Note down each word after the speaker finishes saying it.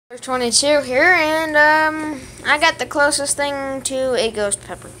22 here, and I got the closest thing to a ghost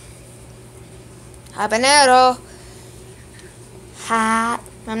pepper. Habanero. Hot.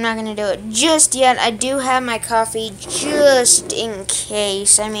 I'm not gonna do it just yet. I do have my coffee just in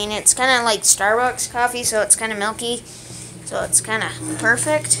case. I mean, it's kind of like Starbucks coffee, so it's kind of milky, so it's kind of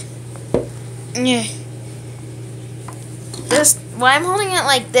perfect. Yeah. Why I'm holding it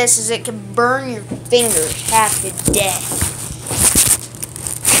like this is it can burn your fingers half to death.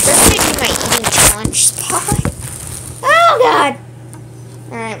 This may be my eating challenge spot. Oh God!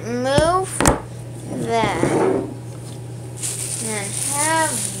 Alright, move that. And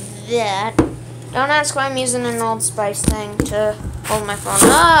have that. Don't ask why I'm using an Old Spice thing to hold my phone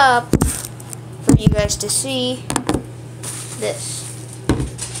up for you guys to see this.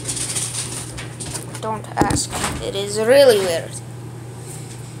 Don't ask. It is really weird.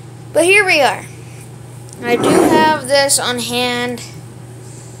 But here we are. I do have this on hand.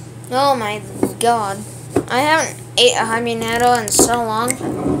 Oh my God. I haven't ate a Habanero in so long.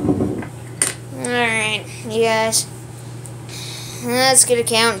 Alright, you guys. Let's get a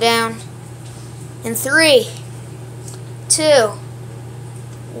countdown. In 3, 2,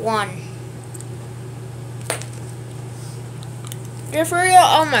 1. You're for real?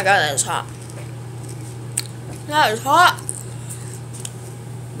 Oh my God, that is hot. That is hot.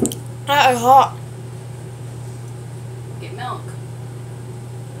 That is hot. Get milk.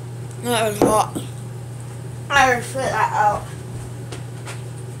 That is hot. I gotta spit that out.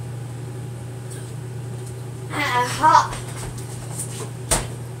 That is hot.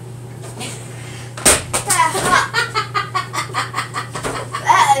 That is hot.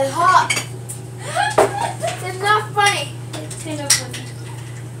 That is hot. It's not funny. It's kind of funny.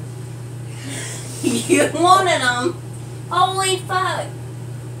 You wanted them. Holy fuck.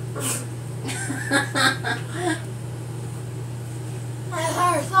 That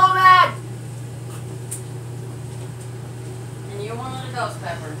hurts so bad. And you wanted a ghost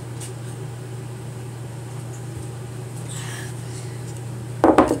pepper.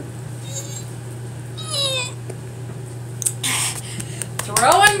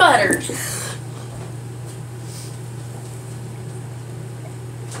 Throwing butter.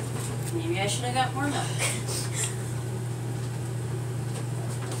 Maybe I should have got more milk.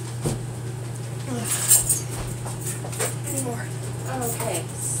 Anymore. Okay,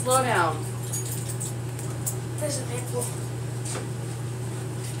 slow down. This is painful.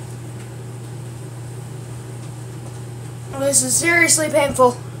 This is seriously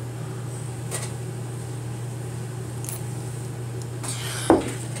painful.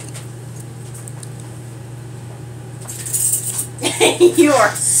 You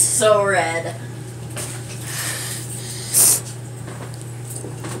are so red.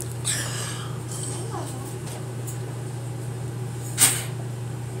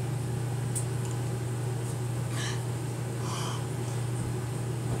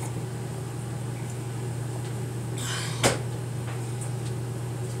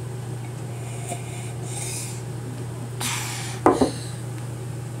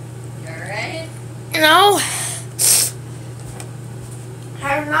 You alright? No.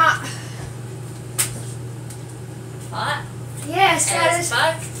 I'm not. Hot? Yes, that As is.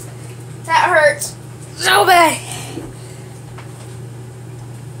 fuck? That hurts so bad.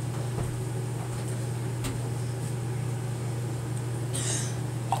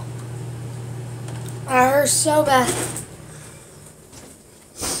 That hurts so bad.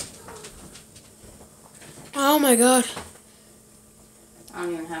 Oh my God. I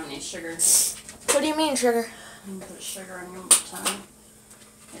don't even have any sugar. What do you mean, sugar? I'm gonna put sugar on your tongue.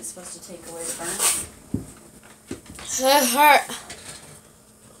 It's supposed to take away the burn. That hurt.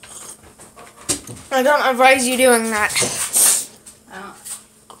 I don't advise you doing that. I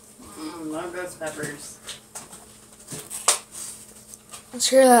don't. No ghost peppers. Let's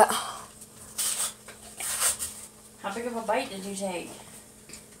hear that. How big of a bite did you take?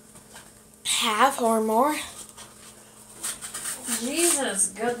 Half or more. Jesus,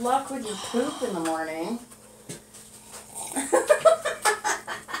 good luck with your poop in the morning.